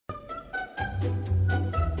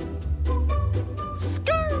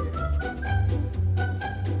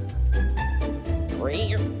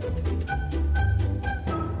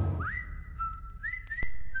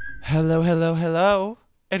Hello, hello, hello.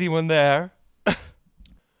 Anyone there?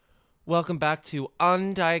 Welcome back to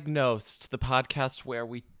Undiagnosed, the podcast where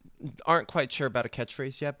we aren't quite sure about a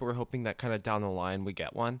catchphrase yet, but we're hoping that kind of down the line we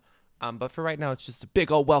get one. But for right now, it's just a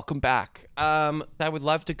big old welcome back. I would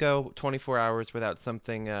love to go 24 hours without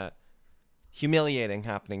something humiliating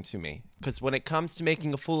happening to me. Because when it comes to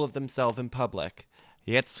making a fool of themselves in public,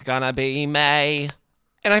 it's gonna be me.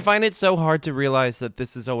 And I find it so hard to realize that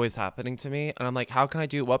this is always happening to me. And I'm like, how can I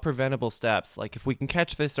do it? What preventable steps? Like, if we can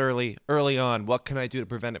catch this early on, what can I do to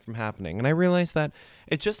prevent it from happening? And I realize that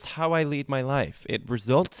it's just how I lead my life. It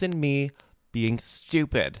results in me being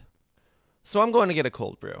stupid. So I'm going to get a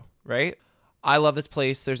cold brew, right? I love this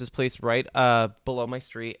place. There's this place right below my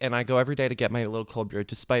street, and I go every day to get my little cold brew,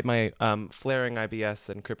 despite my flaring IBS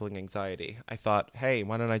and crippling anxiety. I thought, hey,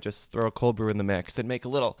 why don't I just throw a cold brew in the mix and make a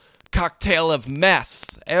little cocktail of mess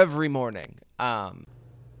every morning?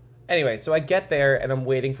 Anyway, so I get there, and I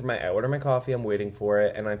order my coffee, I'm waiting for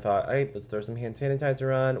it, and I thought, all right, let's throw some hand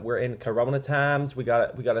sanitizer on. We're in Corona times. We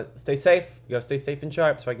gotta stay safe. We gotta stay safe and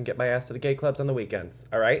sharp so I can get my ass to the gay clubs on the weekends.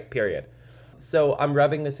 All right, period. So I'm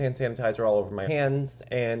rubbing this hand sanitizer all over my hands,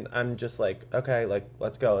 and I'm just like, okay, like,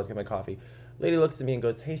 let's go. Let's get my coffee. Lady looks at me and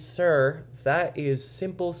goes, hey, sir, that is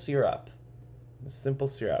simple syrup. Simple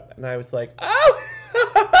syrup. And I was like, oh!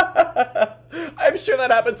 I'm sure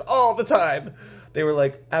that happens all the time. They were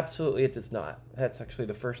like, absolutely, it does not. That's actually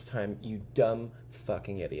the first time, you dumb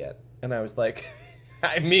fucking idiot. And I was like,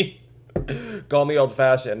 call me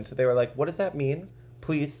old-fashioned. They were like, what does that mean?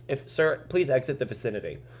 Please exit the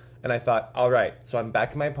vicinity. And I thought, all right, so I'm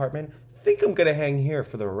back in my apartment. Think I'm going to hang here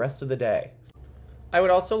for the rest of the day. I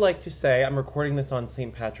would also like to say I'm recording this on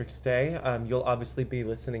St. Patrick's Day. You'll obviously be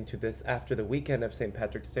listening to this after the weekend of St.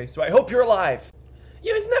 Patrick's Day, so I hope you're alive.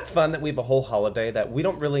 You know, isn't that fun that we have a whole holiday that we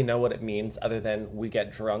don't really know what it means other than we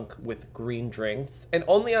get drunk with green drinks? And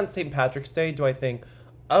only on St. Patrick's Day do I think,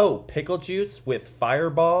 oh, pickle juice with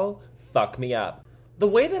Fireball? Fuck me up. The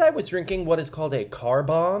way that I was drinking what is called a car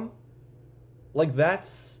bomb, like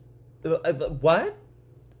that's... What?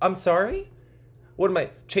 I'm sorry? What am I,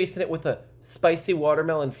 chasing it with a spicy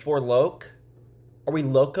watermelon Four Lok? Are we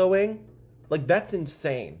locoing? Like, that's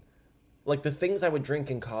insane. Like, the things I would drink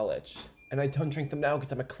in college. And I don't drink them now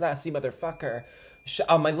because I'm a classy motherfucker.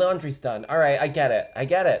 My laundry's done. All right, I get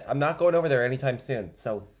it. I'm not going over there anytime soon.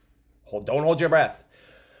 So, don't hold your breath.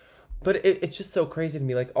 But it's just so crazy to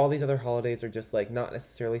me. Like, all these other holidays are just, like, not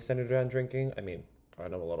necessarily centered around drinking. I mean... I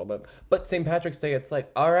know a little bit. But St. Patrick's Day, it's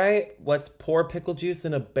like, all right, let's pour pickle juice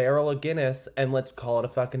in a barrel of Guinness and let's call it a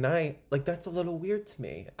fucking night. Like, that's a little weird to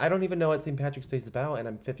me. I don't even know what St. Patrick's Day is about, and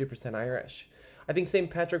I'm 50% Irish. I think St.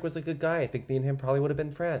 Patrick was a good guy. I think me and him probably would have been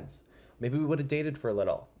friends. Maybe we would have dated for a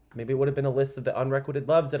little. Maybe it would have been a list of the unrequited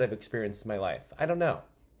loves that I've experienced in my life. I don't know.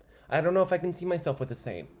 I don't know if I can see myself with a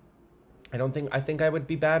saint. I think I would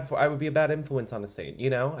be a bad influence on a saint, you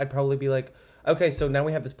know? I'd probably be like, okay, so now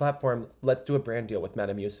we have this platform, let's do a brand deal with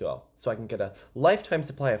Madame Mutual so I can get a lifetime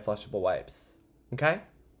supply of flushable wipes. Okay?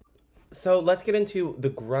 So let's get into the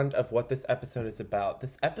grunt of what this episode is about.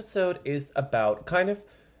 This episode is about kind of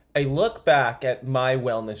a look back at my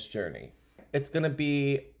wellness journey. It's going to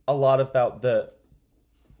be a lot about the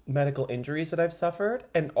medical injuries that I've suffered,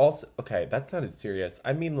 and also, okay, that sounded serious.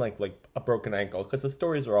 I mean like a broken ankle, because the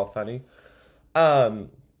stories are all funny.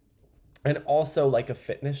 And also like a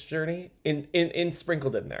fitness journey in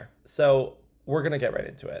sprinkled in there. So we're gonna get right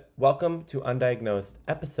into it. Welcome to Undiagnosed,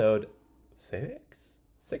 episode 6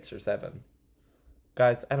 or 7.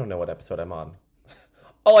 Guys, I don't know what episode I'm on.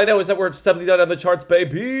 All I know is that we're 79 on the charts,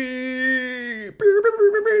 baby.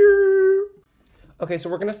 Okay, so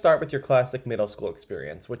we're gonna start with your classic middle school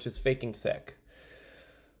experience, which is faking sick.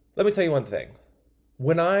 Let me tell you one thing.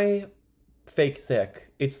 When I fake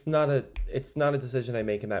sick, it's not a decision I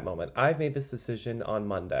make in that moment. I've made this decision on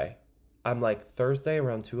Monday. I'm like, Thursday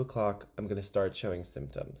around 2:00, I'm gonna start showing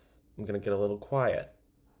symptoms. I'm gonna get a little quiet.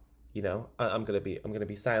 You know, I'm gonna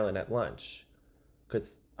be silent at lunch,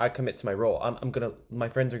 because I commit to my role. My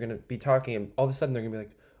friends are gonna be talking, and all of a sudden they're gonna be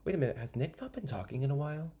like, wait a minute, has Nick not been talking in a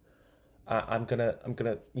while? I'm gonna,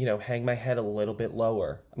 you know, hang my head a little bit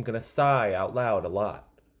lower. I'm gonna sigh out loud a lot,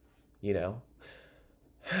 you know.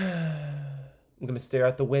 I'm gonna stare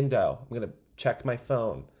out the window. I'm gonna check my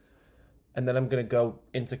phone, and then I'm gonna go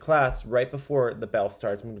into class right before the bell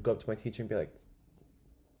starts. I'm gonna go up to my teacher and be like,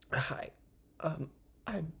 "Hi, I'm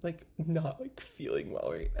like not like feeling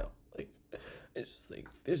well right now. Like, it's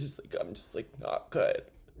just like I'm just like not good."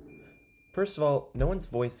 First of all, no one's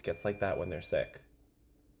voice gets like that when they're sick.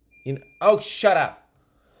 You know, oh, shut up.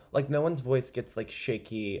 Like, no one's voice gets like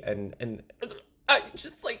shaky and I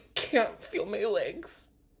just, like, can't feel my legs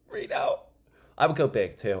right now. I would go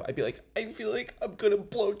big, too. I'd be like, I feel like I'm gonna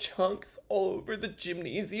blow chunks all over the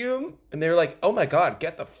gymnasium. And they're like, oh my God,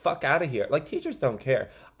 get the fuck out of here. Like, teachers don't care.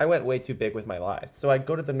 I went way too big with my lies. So I'd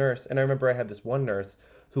go to the nurse, and I remember I had this one nurse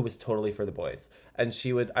who was totally for the boys. And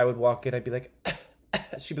I would walk in, I'd be like,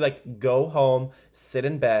 she'd be like, go home, sit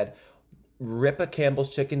in bed, rip a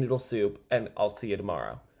Campbell's chicken noodle soup, and I'll see you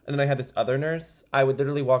tomorrow. And then I had this other nurse. I would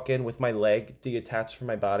literally walk in with my leg detached from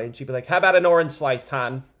my body, and she'd be like, how about an orange slice,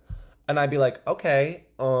 hon? And I'd be like, okay,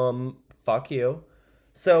 fuck you.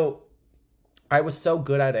 So I was so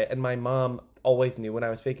good at it, and my mom always knew when I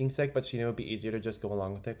was faking sick, but she knew it would be easier to just go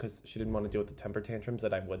along with it because she didn't want to deal with the temper tantrums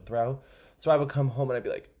that I would throw. So I would come home and I'd be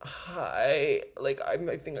like, hi, like, I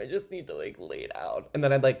think I just need to, like, lay down. And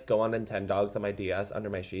then I'd, like, go on Nintendogs on my DS under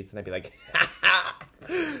my sheets, and I'd be like, ha ha,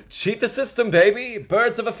 cheat the system, baby.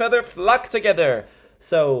 Birds of a feather flock together.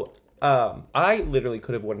 So I literally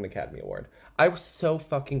could have won an Academy Award. I was so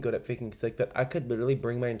fucking good at faking sick that I could literally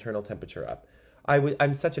bring my internal temperature up.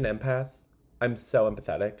 I'm such an empath. I'm so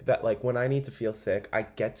empathetic that, like, when I need to feel sick, I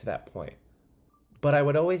get to that point. But I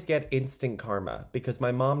would always get instant karma because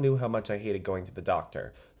my mom knew how much I hated going to the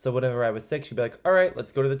doctor. So whenever I was sick, she'd be like, all right,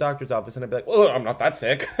 let's go to the doctor's office. And I'd be like, well, I'm not that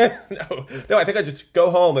sick. No, I think I just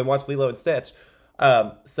go home and watch Lilo and Stitch.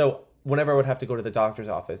 So whenever I would have to go to the doctor's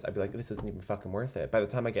office, I'd be like, this isn't even fucking worth it. By the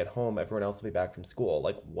time I get home, everyone else will be back from school.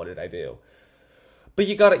 Like, what did I do? But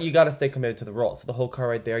you gotta stay committed to the role. So the whole car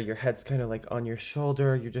right there, your head's kind of like on your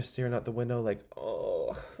shoulder. You're just staring out the window like,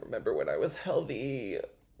 oh, remember when I was healthy?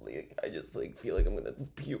 Like, I just, like, feel like I'm gonna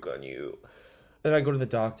puke on you. Then I go to the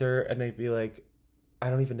doctor and they'd be like, I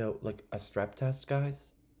don't even know, like, a strep test,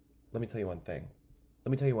 guys? Let me tell you one thing.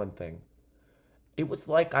 It was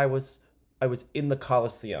like I was in the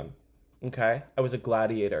Colosseum, okay? I was a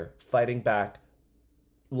gladiator fighting back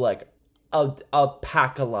like a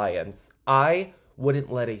pack of lions. I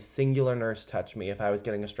wouldn't let a singular nurse touch me if I was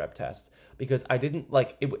getting a strep test because I didn't,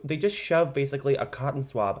 like, they just shove basically a cotton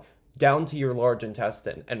swab down to your large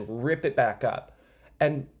intestine and rip it back up.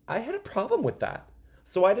 And I had a problem with that.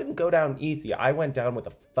 So I didn't go down easy. I went down with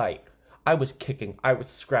a fight. I was kicking, I was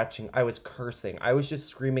scratching, I was cursing. I was just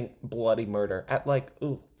screaming bloody murder at, like,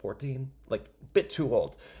 14, like, a bit too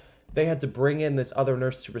old. They had to bring in this other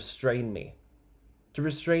nurse to restrain me.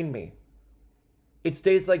 It's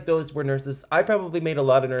days like those where I probably made a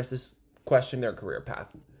lot of nurses question their career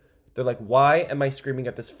path. They're like, why am I screaming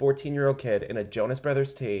at this 14-year-old kid in a Jonas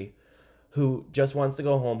Brothers tee who just wants to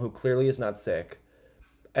go home, who clearly is not sick?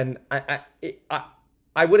 And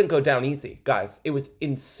I wouldn't go down easy, guys. It was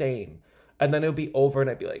insane. And then it would be over and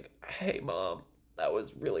I'd be like, hey, Mom, that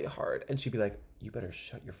was really hard. And she'd be like, you better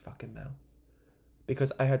shut your fucking mouth.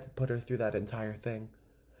 Because I had to put her through that entire thing.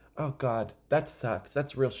 Oh, God, that sucks.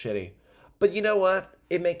 That's real shitty. But you know what?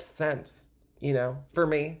 It makes sense, you know, for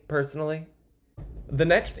me personally. The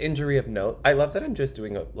next injury of note, I love that I'm just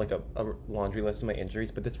doing a laundry list of my injuries,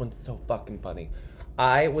 but this one's so fucking funny.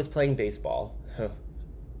 I was playing baseball.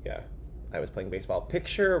 Yeah, I was playing baseball.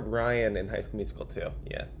 Picture Ryan in High School Musical 2.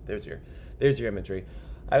 Yeah, there's your imagery.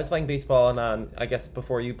 I was playing baseball, and I guess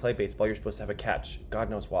before you play baseball, you're supposed to have a catch. God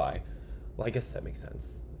knows why. Well, I guess that makes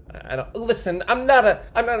sense. I don't listen. I'm not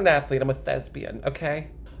an athlete. I'm a thespian. Okay.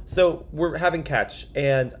 So we're having catch,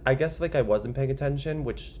 and I guess, like, I wasn't paying attention,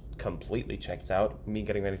 which completely checks out. Me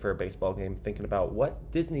getting ready for a baseball game, thinking about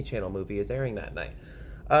what Disney Channel movie is airing that night.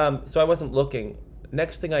 So I wasn't looking.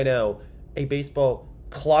 Next thing I know, a baseball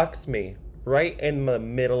clocks me right in the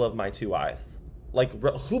middle of my two eyes. Like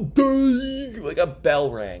a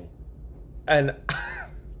bell rang. And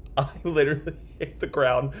I literally hit the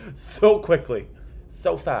ground so quickly,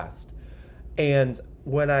 so fast. And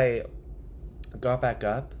when I got back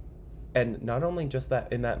up, and not only just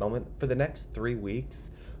that, in that moment, for the next 3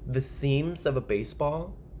 weeks, the seams of a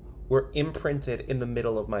baseball were imprinted in the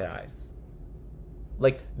middle of my eyes.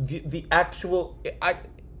 Like, the actual,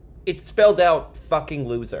 it spelled out fucking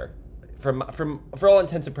loser. For all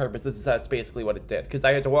intents and purposes, that's basically what it did. Because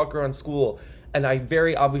I had to walk around school, and I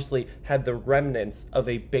very obviously had the remnants of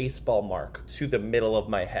a baseball mark to the middle of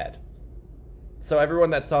my head. So everyone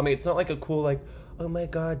that saw me, it's not like a cool, like, oh my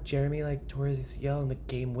God, Jeremy, like, tore his ACL in the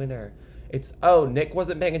game winner. It's, oh, Nick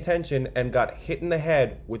wasn't paying attention and got hit in the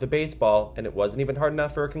head with a baseball, and it wasn't even hard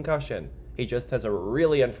enough for a concussion. He just has a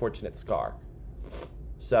really unfortunate scar.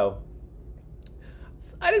 So,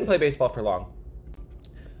 I didn't play baseball for long.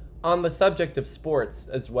 On the subject of sports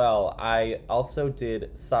as well, I also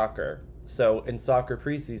did soccer. So, in soccer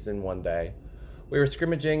preseason one day, We were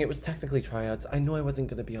scrimmaging. It was technically tryouts. I knew I wasn't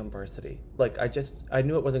going to be on varsity. Like, I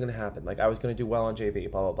knew it wasn't going to happen. Like, I was going to do well on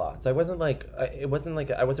JV, blah, blah, blah. So I wasn't like, I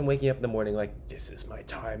wasn't waking up in the morning like, this is my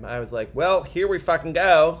time. I was like, well, here we fucking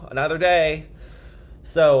go. Another day.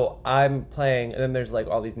 So I'm playing, and then there's like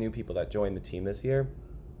all these new people that joined the team this year.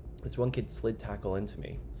 This one kid slid tackle into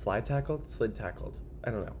me. Slide tackled? Slid tackled.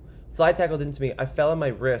 I don't know. Slide tackled into me. I fell on my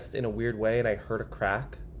wrist in a weird way, and I heard a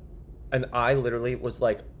crack. And I literally was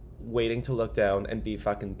like, waiting to look down and be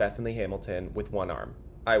fucking Bethany Hamilton with one arm.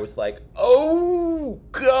 I was like, oh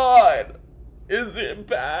God, is it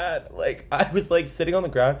bad? Like, I was like sitting on the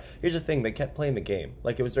ground. Here's the thing, they kept playing the game.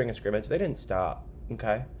 Like, it was during a scrimmage. They didn't stop,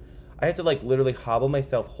 okay? I had to like literally hobble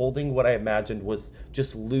myself holding what I imagined was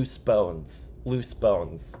just loose bones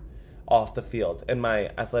off the field. And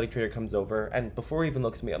my athletic trainer comes over, and before he even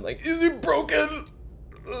looks at me, I'm like, is it broken?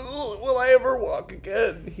 Will I ever walk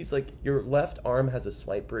again? He's like, your left arm has a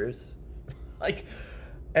slight bruise. Like,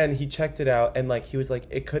 and he checked it out, and like, he was like,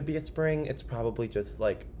 it could be a sprain. It's probably just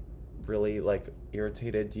like really like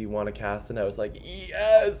irritated. Do you want a cast? And I was like,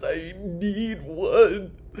 yes, I need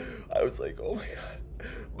one. I was like, oh my God,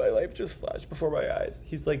 my life just flashed before my eyes.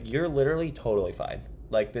 He's like, you're literally totally fine.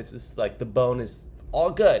 Like, this is like, the bone is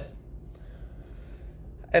all good.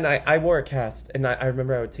 And I wore a cast, and I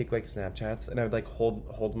remember I would take like Snapchats, and I would like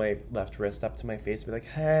hold my left wrist up to my face and be like,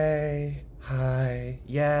 hey, hi,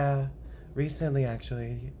 yeah, recently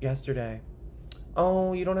actually, yesterday.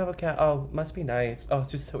 Oh, you don't have a cast? Oh, must be nice. Oh,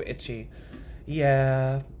 it's just so itchy.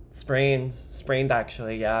 Yeah, sprained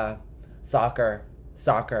actually, yeah. Soccer,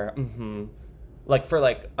 like for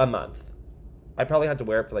like a month. I probably had to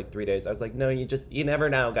wear it for like 3 days. I was like, no, you never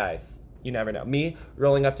know, guys. You never know. Me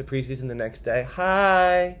rolling up to preseason the next day.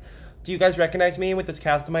 Hi. Do you guys recognize me with this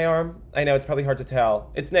cast on my arm? I know it's probably hard to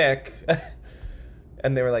tell. It's Nick.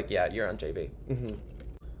 And they were like, yeah, you're on JV.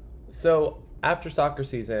 So after soccer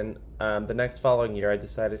season, the next following year, I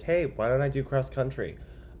decided, hey, why don't I do cross country?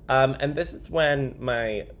 And this is when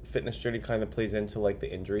my fitness journey kind of plays into like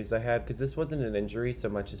the injuries I had, because this wasn't an injury so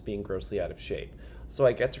much as being grossly out of shape. So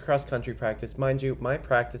I get to cross country practice. Mind you, my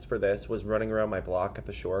practice for this was running around my block at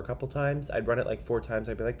the shore a couple times. I'd run it like 4 times.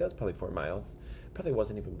 I'd be like, that's probably 4 miles. Probably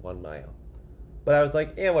wasn't even 1 mile. But I was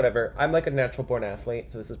like, yeah, whatever. I'm like a natural born athlete,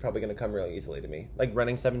 so this is probably going to come really easily to me. Like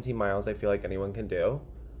running 17 miles, I feel like anyone can do.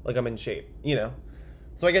 Like I'm in shape, you know?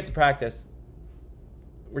 So I get to practice.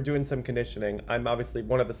 We're doing some conditioning. I'm obviously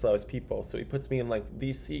one of the slowest people, so he puts me in like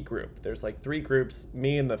the C group. There's like 3 groups.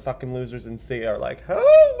 Me and the fucking losers in C are like,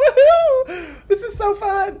 oh, woohoo! This is so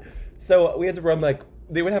fun. So we had to run like,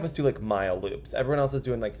 they would have us do like mile loops. Everyone else is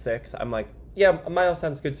doing like 6. I'm like, yeah, a mile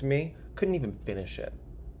sounds good to me. Couldn't even finish it.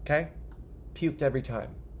 Okay? Puked every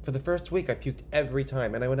time. For the first week, I puked every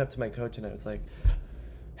time. And I went up to my coach and I was like,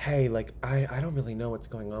 hey, like, I don't really know what's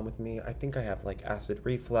going on with me. I think I have, like, acid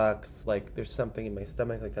reflux. Like, there's something in my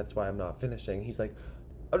stomach. Like, that's why I'm not finishing. He's like,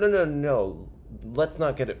 oh, no. Let's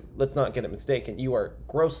not get it mistaken. You are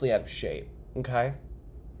grossly out of shape, okay?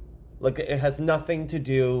 Like, it has nothing to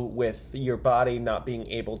do with your body not being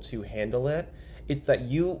able to handle it. It's that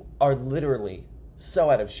you are literally so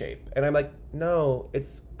out of shape. And I'm like, no,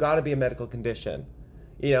 it's got to be a medical condition.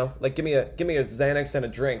 You know, like, give me a Xanax and a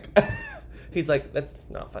drink. He's like, that's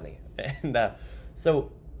not funny. And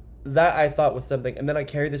so that I thought was something. And then I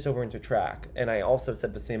carried this over into track. And I also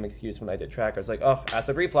said the same excuse when I did track. I was like, oh,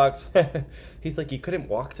 acid reflux. He's like, you couldn't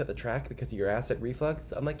walk to the track because of your acid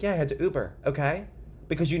reflux? I'm like, yeah, I had to Uber, okay?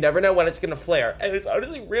 Because you never know when it's going to flare. And it's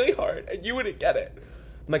honestly really hard. And you wouldn't get it.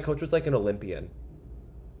 My coach was like an Olympian.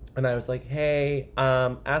 And I was like, hey,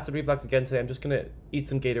 acid reflux again today. I'm just going to eat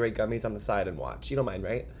some Gatorade gummies on the side and watch. You don't mind,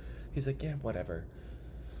 right? He's like, yeah, whatever.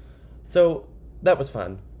 So that was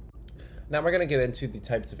fun. Now we're going to get into the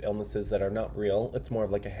types of illnesses that are not real. It's more of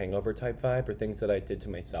like a hangover type vibe, or things that I did to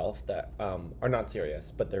myself that are not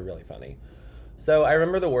serious, but they're really funny. So I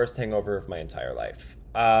remember the worst hangover of my entire life.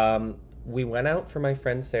 We went out for my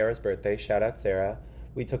friend Sarah's birthday. Shout out Sarah.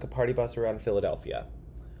 We took a party bus around Philadelphia.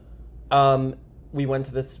 We went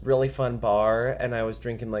to this really fun bar, and I was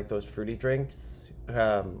drinking like those fruity drinks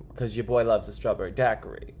because your boy loves a strawberry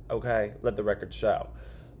daiquiri. Okay, let the record show.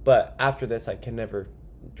 But after this, I can never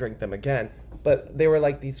drink them again. But they were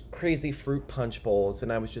like these crazy fruit punch bowls,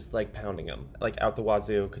 and I was just like pounding them, like out the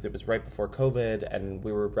wazoo, because it was right before COVID, and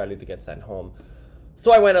we were ready to get sent home.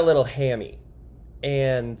 So I went a little hammy,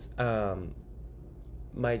 and the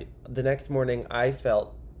next morning, I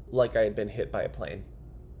felt like I had been hit by a plane,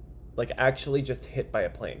 like actually just hit by a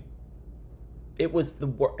plane. It was the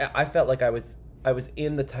worst. I felt like I was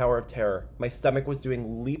in the Tower of Terror. My stomach was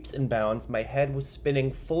doing leaps and bounds. My head was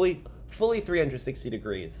spinning fully 360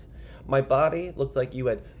 degrees. My body looked like you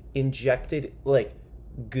had injected like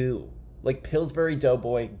goo, like Pillsbury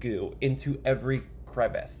Doughboy goo into every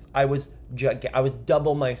crevice. I was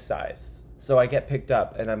double my size. So I get picked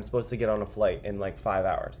up and I'm supposed to get on a flight in like 5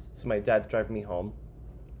 hours. So my dad's driving me home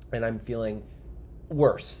and I'm feeling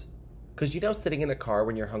worse. Because sitting in a car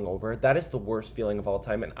when you're hungover, that is the worst feeling of all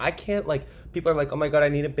time. And I can't, like, people are like, oh my God, I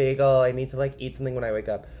need a bagel. I need to, like, eat something when I wake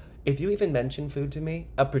up. If you even mention food to me,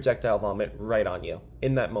 a projectile vomit right on you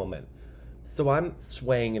in that moment. So I'm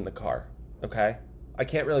swaying in the car, okay? I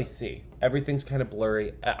can't really see. Everything's kind of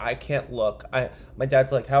blurry. I can't look. My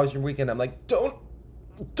dad's like, how was your weekend? I'm like, don't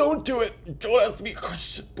do it. Don't ask me a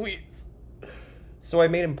question, please. So I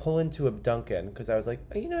made him pull into a Dunkin' because I was like,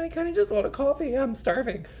 I kind of just want a coffee. I'm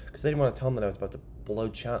starving. Because I didn't want to tell him that I was about to blow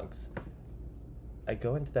chunks. I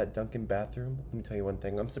go into that Dunkin' bathroom. Let me tell you one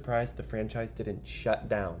thing. I'm surprised the franchise didn't shut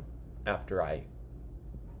down after I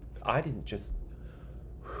didn't just...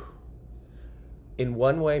 In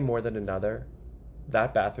one way more than another,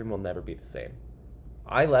 that bathroom will never be the same.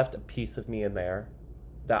 I left a piece of me in there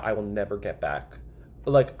that I will never get back.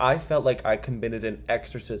 Like, I felt like I committed an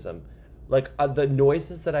exorcism. Like, the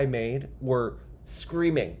noises that I made were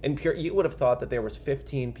screaming. And you would have thought that there was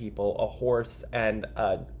 15 people, a horse, and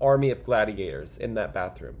an army of gladiators in that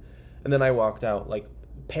bathroom. And then I walked out, like,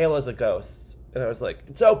 pale as a ghost. And I was like,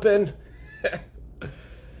 it's open!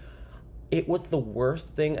 It was the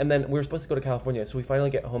worst thing. And then we were supposed to go to California. So we finally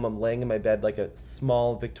get home. I'm laying in my bed like a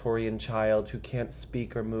small Victorian child who can't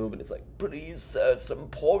speak or move. And it's like, please, some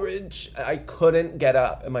porridge. I couldn't get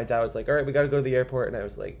up. And my dad was like, all right, we got to go to the airport. And I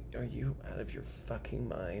was like, are you out of your fucking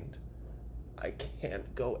mind? I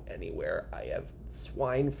can't go anywhere. I have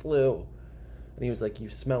swine flu. And he was like, you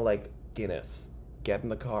smell like Guinness. Get in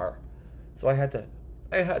the car. So I had to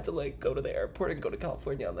like go to the airport and go to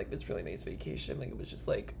California on like this really nice vacation. Like it was just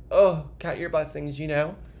like, oh, cat ear blessings,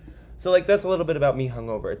 So like that's a little bit about me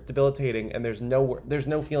hungover. It's debilitating and there's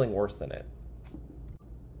no feeling worse than it.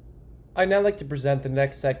 I'd now like to present the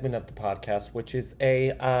next segment of the podcast, which is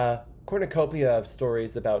a cornucopia of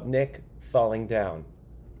stories about Nick falling down.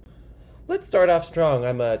 Let's start off strong.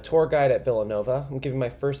 I'm a tour guide at Villanova. I'm giving my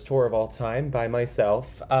first tour of all time by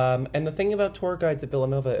myself. And the thing about tour guides at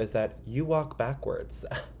Villanova is that you walk backwards.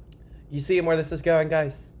 You see where this is going,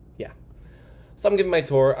 guys? Yeah. So I'm giving my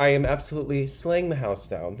tour. I am absolutely slaying the house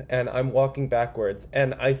down, and I'm walking backwards.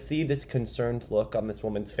 And I see this concerned look on this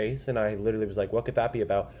woman's face, and I literally was like, what could that be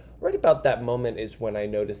about? Right about that moment is when I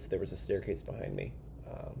noticed there was a staircase behind me.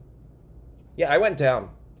 I went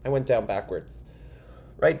down. I went down backwards.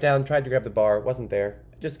 Right down, tried to grab the bar, wasn't there.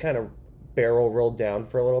 Just kind of barrel rolled down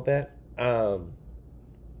for a little bit. It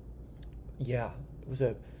was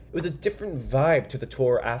a different vibe to the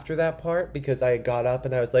tour after that part because I got up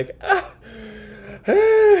and I was like,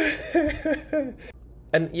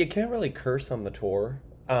 and you can't really curse on the tour.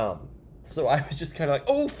 So I was just kind of like,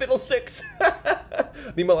 oh, fiddlesticks.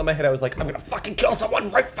 Meanwhile, in my head, I was like, I'm gonna fucking kill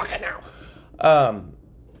someone right fucking now.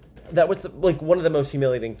 That was like one of the most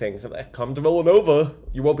humiliating things. I'm like, come to Villanova.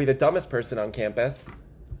 You won't be the dumbest person on campus.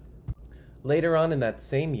 Later on in that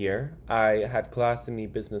same year, I had class in the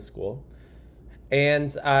business school.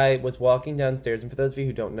 And I was walking downstairs. And for those of you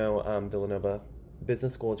who don't know, Villanova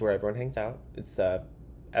Business School is where everyone hangs out. It's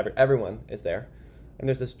everyone is there. And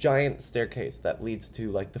there's this giant staircase that leads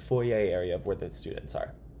to like the foyer area of where the students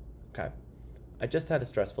are. Okay. I just had a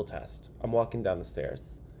stressful test. I'm walking down the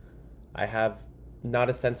stairs. I have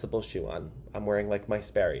not a sensible shoe on. I'm wearing like my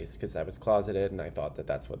Sperry's because I was closeted and I thought that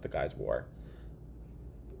that's what the guys wore.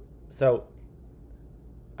 So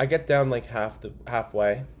I get down like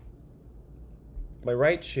halfway. My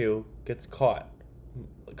right shoe gets caught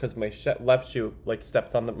because my left shoe like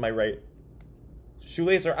steps on my right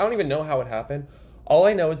shoelace. Or I don't even know how it happened. All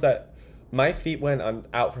I know is that my feet went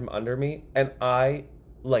out from under me and I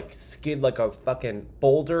like skid like a fucking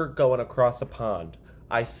boulder going across a pond.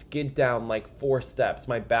 I skid down like 4 steps.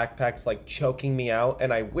 My backpack's like choking me out.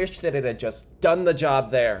 And I wish that it had just done the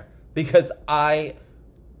job there. Because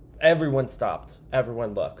everyone stopped.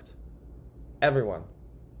 Everyone looked. Everyone.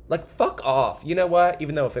 Like, fuck off. You know what?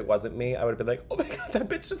 Even though if it wasn't me, I would have been like, oh my God, that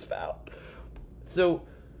bitch just fell. So,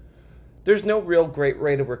 there's no real great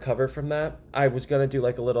way to recover from that. I was going to do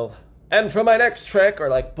like a little, and for my next trick, or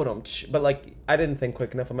like, but like, I didn't think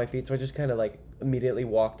quick enough on my feet. So I just kind of like immediately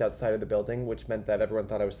walked outside of the building, which meant that everyone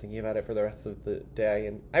thought I was thinking about it for the rest of the day.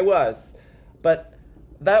 And I was, but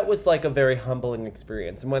that was like a very humbling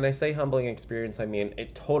experience. And when I say humbling experience, I mean,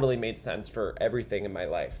 it totally made sense for everything in my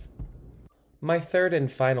life. My third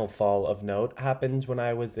and final fall of note happened when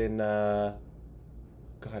I was in, it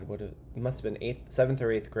must have been 7th or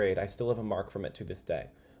 8th grade. I still have a mark from it to this day.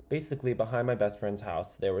 basically behind my best friend's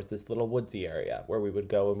house, there was this little woodsy area where we would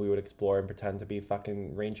go and we would explore and pretend to be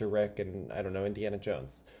fucking Ranger Rick and, I don't know, Indiana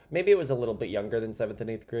Jones. Maybe it was a little bit younger than 7th and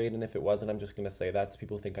 8th grade, and if it wasn't, I'm just going to say that so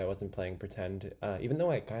people think I wasn't playing pretend, even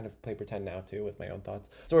though I kind of play pretend now, too, with my own thoughts.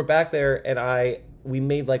 So we're back there, and we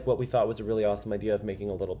made, like, what we thought was a really awesome idea of making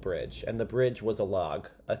a little bridge, and the bridge was a log,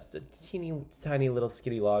 a teeny, tiny little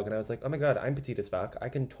skinny log, and I was like, oh my god, I'm petite as fuck. I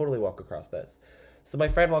can totally walk across this. So my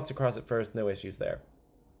friend walks across it first, no issues there.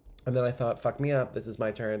 And then I thought, fuck me up, this is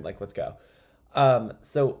my turn, like, let's go.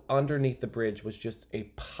 So underneath the bridge was just a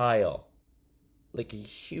pile, like a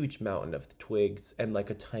huge mountain of twigs and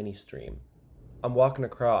like a tiny stream. I'm walking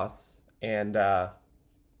across and I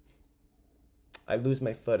lose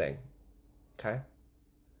my footing, okay?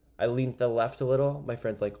 I lean to the left a little. My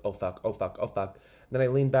friend's like, oh fuck, oh fuck, oh fuck. And then I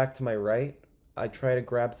lean back to my right. I try to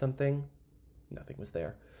grab something. Nothing was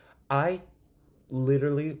there. I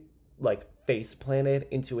literally like face planted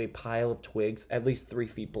into a pile of twigs at least 3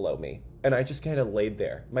 feet below me. And I just kind of laid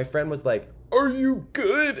there. My friend was like, are you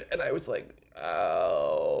good? And I was like,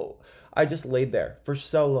 oh. I just laid there for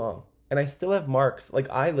so long. And I still have marks. Like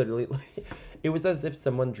I literally, it was as if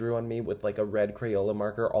someone drew on me with like a red Crayola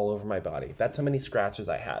marker all over my body. That's how many scratches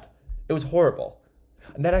I had. It was horrible.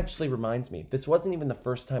 And that actually reminds me, this wasn't even the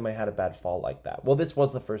first time I had a bad fall like that. Well, this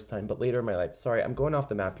was the first time, but later in my life, sorry, I'm going off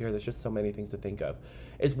the map here. There's just so many things to think of.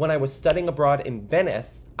 Is when I was studying abroad in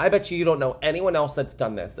Venice. I bet you don't know anyone else that's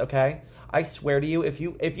done this, okay? I swear to you, if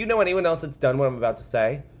you know anyone else that's done what I'm about to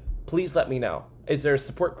say, please let me know. Is there a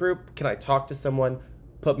support group? Can I talk to someone?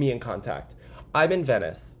 Put me in contact. I'm in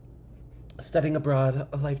Venice, studying abroad,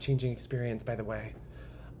 a life-changing experience, by the way.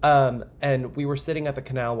 And we were sitting at the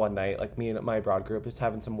canal one night, like me and my abroad group, just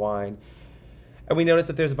having some wine. And we noticed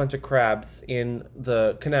that there's a bunch of crabs in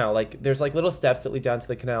the canal. Like, there's like little steps that lead down to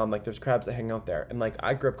the canal, and like there's crabs that hang out there. And like,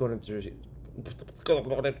 I grew up going to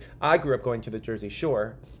the Jersey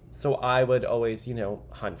Shore, so I would always, you know,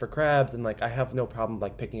 hunt for crabs, and like I have no problem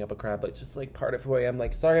like picking up a crab, but it's just like part of who I am.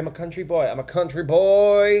 Like, sorry, I'm a country boy.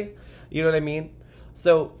 You know what I mean?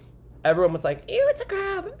 So everyone was like, ew, it's a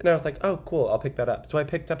crab. And I was like, oh, cool, I'll pick that up. So I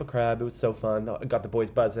picked up a crab. It was so fun. I got the boys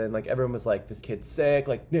buzzing. Like, everyone was like, this kid's sick.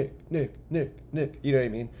 Like, Nick. You know what I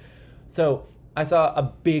mean? So I saw a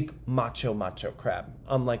big macho crab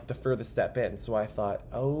on, like, the furthest step in. So I thought,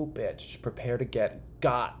 oh, bitch, prepare to get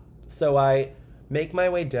got. So I make my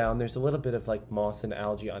way down. There's a little bit of, like, moss and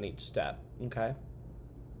algae on each step, okay?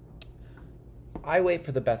 I wait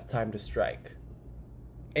for the best time to strike.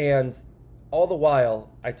 And all the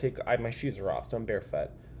while, my shoes are off, so I'm barefoot.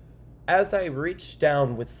 As I reach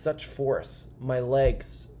down with such force, my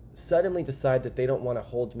legs suddenly decide that they don't want to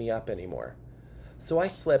hold me up anymore. So I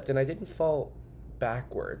slipped, and I didn't fall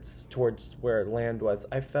backwards towards where land was.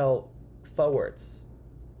 I fell forwards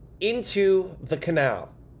into the canal.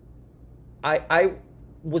 I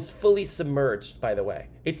was fully submerged, by the way.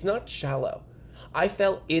 It's not shallow. I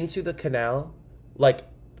fell into the canal, like,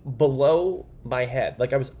 below my head.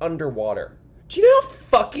 Like, I was underwater. Do you know how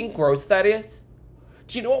fucking gross that is?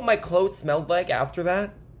 Do you know what my clothes smelled like after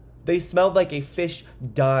that? They smelled like a fish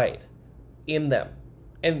died in them.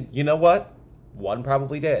 And you know what? One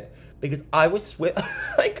probably did. Because I was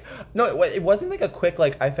it wasn't like a quick,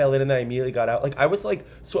 like, I fell in and then I immediately got out. Like, I was like,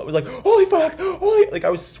 holy fuck, like, I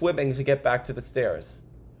was swimming to get back to the stairs.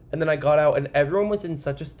 And then I got out, and everyone was in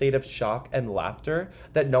such a state of shock and laughter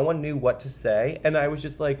that no one knew what to say. And I was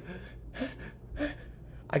just like,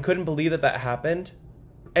 I couldn't believe that happened.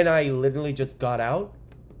 And I literally just got out,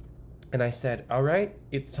 and I said, all right,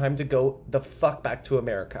 it's time to go the fuck back to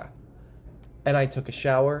America. And I took a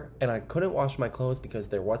shower, and I couldn't wash my clothes because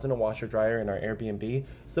there wasn't a washer dryer in our Airbnb.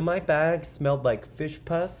 So my bag smelled like fish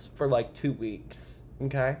pus for like 2 weeks,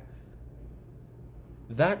 okay?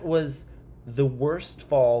 That was the worst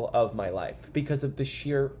fall of my life because of the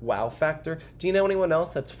sheer wow factor. Do you know anyone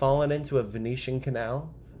else that's fallen into a Venetian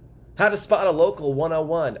canal? How to spot a local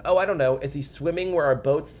 101. Oh, I don't know. Is he swimming where our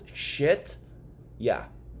boats shit? Yeah,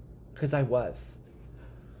 because I was.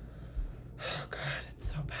 Oh, God,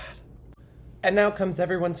 it's so bad. And now comes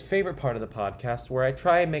everyone's favorite part of the podcast, where I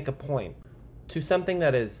try and make a point to something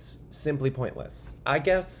that is simply pointless. I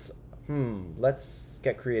guess, let's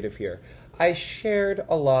get creative here. I shared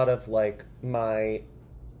a lot of, like, my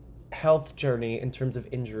health journey in terms of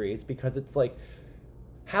injuries, because it's like,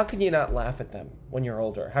 how can you not laugh at them when you're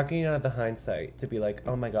older? How can you not have the hindsight to be like,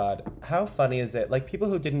 oh my God, how funny is it? Like, people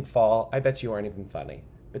who didn't fall, I bet you aren't even funny,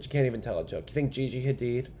 but you can't even tell a joke. You think Gigi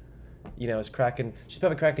Hadid, you know, she's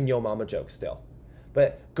probably cracking Yo Mama jokes still.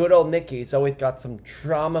 But good old Nikki's always got some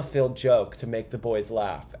trauma-filled joke to make the boys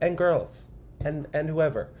laugh. And girls. And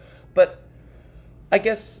whoever. But I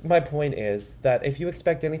guess my point is that if you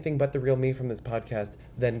expect anything but the real me from this podcast,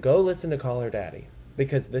 then go listen to Call Her Daddy,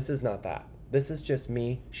 because this is not that. This is just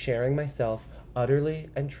me sharing myself utterly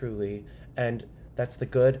and truly, and that's the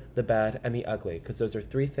good, the bad, and the ugly, because those are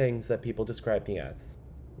 3 things that people describe me as.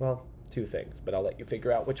 Well, 2 things, but I'll let you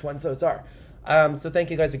figure out which ones those are. So thank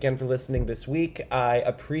you guys again for listening this week. I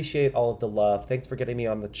appreciate all of the love. Thanks for getting me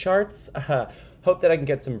on the charts. Hope that I can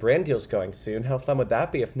get some brand deals going soon. How fun would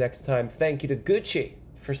that be if next time, thank you to Gucci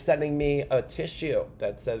for sending me a tissue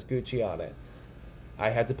that says Gucci on it. I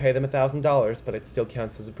had to pay them $1,000, but it still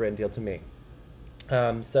counts as a brand deal to me.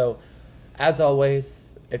 So, as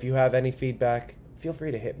always, if you have any feedback, feel free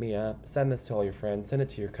to hit me up. Send this to all your friends. Send it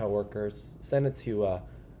to your coworkers. Send it to,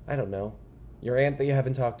 I don't know, your aunt that you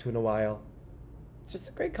haven't talked to in a while. It's just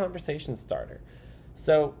a great conversation starter.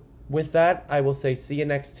 So, with that, I will say see you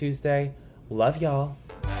next Tuesday. Love y'all.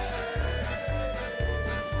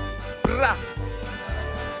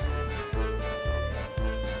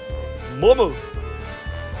 Momo.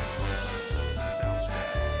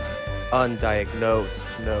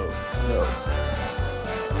 Undiagnosed nose.